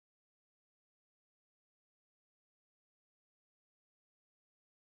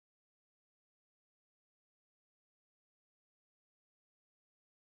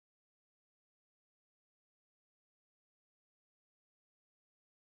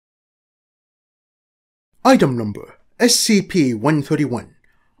Item Number SCP-131.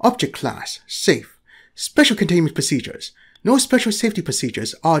 Object Class Safe. Special Containment Procedures. No special safety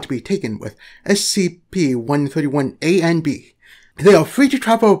procedures are to be taken with SCP-131-A and B. They are free to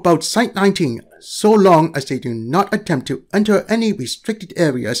travel about Site-19 so long as they do not attempt to enter any restricted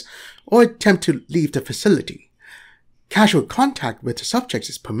areas or attempt to leave the facility. Casual contact with the subjects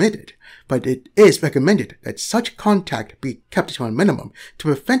is permitted, but it is recommended that such contact be kept to a minimum to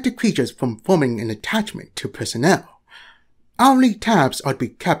prevent the creatures from forming an attachment to personnel. Hourly tabs are to be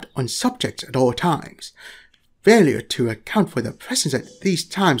kept on subjects at all times. Failure to account for their presence at these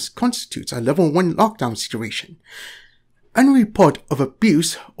times constitutes a Level 1 lockdown situation. Any report of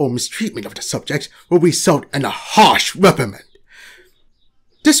abuse or mistreatment of the subjects will result in a harsh reprimand.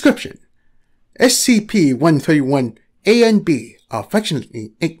 Description: SCP-131-A and B,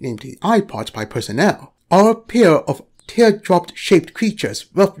 affectionately nicknamed the iPods by personnel, are a pair of teardrop-shaped creatures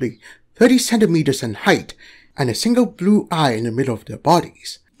roughly 30 centimeters in height and a single blue eye in the middle of their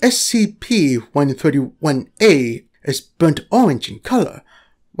bodies. SCP-131-A is burnt orange in color,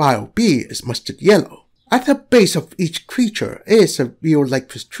 while B is mustard yellow. At the base of each creature is a wheel-like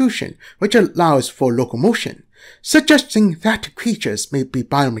protrusion which allows for locomotion, suggesting that the creatures may be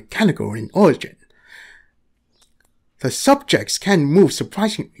biomechanical in origin. The subjects can move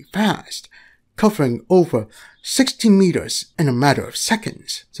surprisingly fast, covering over 60 meters in a matter of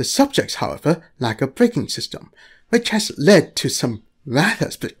seconds. The subjects, however, lack a braking system, which has led to some rather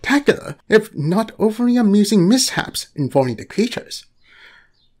spectacular, if not overly amusing mishaps involving the creatures.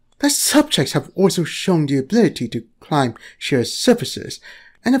 The subjects have also shown the ability to climb sheer surfaces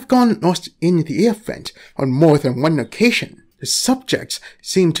and have gone lost in the air vent on more than one occasion. The subjects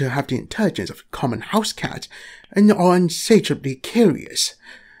seem to have the intelligence of common house cats and are insatiably curious.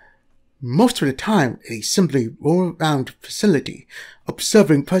 Most of the time, they simply roll around the facility,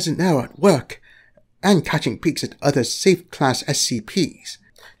 observing personnel at work and catching peeks at other safe-class SCPs.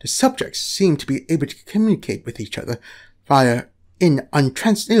 The subjects seem to be able to communicate with each other via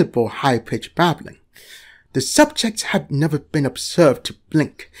untranslatable high-pitched babbling. The subjects have never been observed to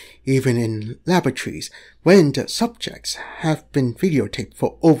blink, even in laboratories, when the subjects have been videotaped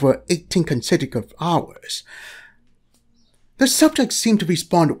for over 18 consecutive hours. The subjects seem to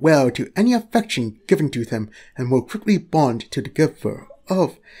respond well to any affection given to them and will quickly bond to the giver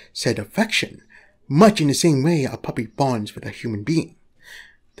of said affection, much in the same way a puppy bonds with a human being.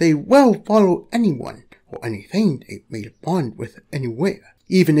 They will follow anyone or anything they may bond with anywhere,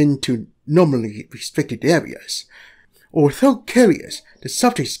 even into normally restricted areas. Although curious, the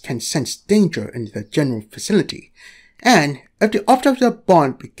subjects can sense danger in the general facility, and if the object of their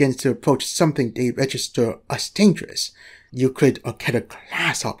bond begins to approach something they register as dangerous, Euclid or Keter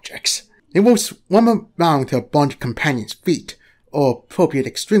class objects, they will swarm around their bonded companion's feet or appropriate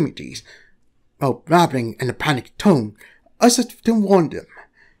extremities, while babbling in a panicked tone as if to warn them.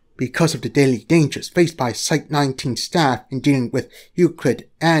 Because of the daily dangers faced by Site-19 staff in dealing with Euclid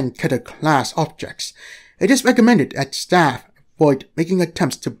and Keter class objects, it is recommended that staff avoid making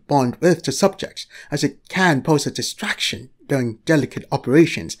attempts to bond with the subjects, as it can pose a distraction during delicate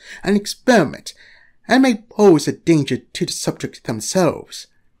operations and experiments, and may pose a danger to the subjects themselves.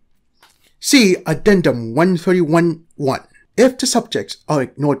 See Addendum 131-1. If the subjects are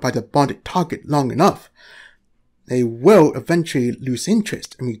ignored by the bonded target long enough, they will eventually lose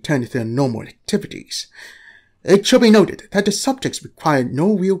interest and return to their normal activities. It should be noted that the subjects require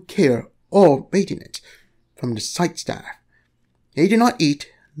no real care or maintenance from the site staff. They do not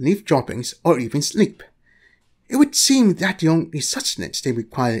eat, leave droppings, or even sleep. It would seem that the only sustenance they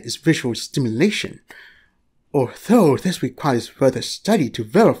require is visual stimulation, although this requires further study to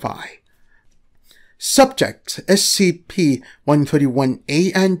verify. Subjects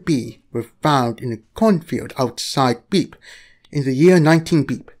SCP-131-A and B were found in a cornfield outside Beep in the year 19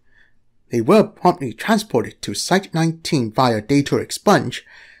 Beep. They were promptly transported to Site-19 via data expunge,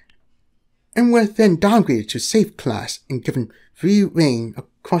 and were then downgraded to Safe Class and given free rein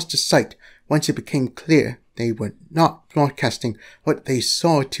across the site once it became clear they were not broadcasting what they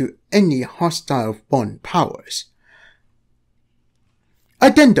saw to any hostile foreign powers.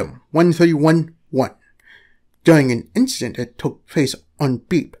 Addendum 131-1. During an incident that took place on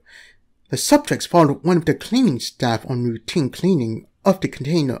Beep, the subjects followed one of the cleaning staff on routine cleaning of the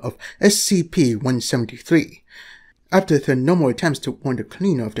container of SCP-173. After their normal attempts to warn the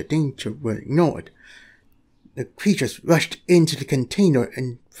cleaner of the danger were ignored, the creatures rushed into the container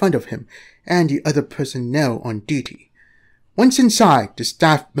in front of him and the other personnel on duty. Once inside, the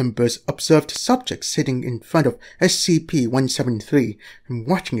staff members observed subjects sitting in front of SCP-173 and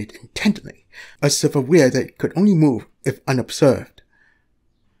watching it intently, as if aware that it could only move if unobserved.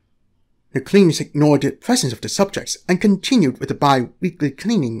 The cleaners ignored the presence of the subjects and continued with the bi-weekly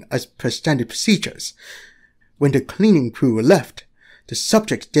cleaning as per standard procedures. When the cleaning crew left, the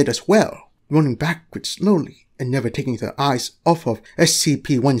subjects did as well, rolling backwards slowly and never taking their eyes off of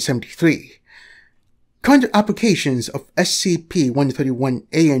SCP-173. Current applications of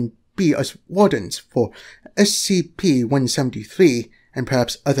SCP-131-A and B as wardens for SCP-173 and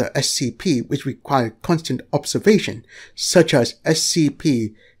perhaps other SCP which require constant observation, such as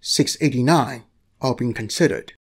SCP-689, are being considered.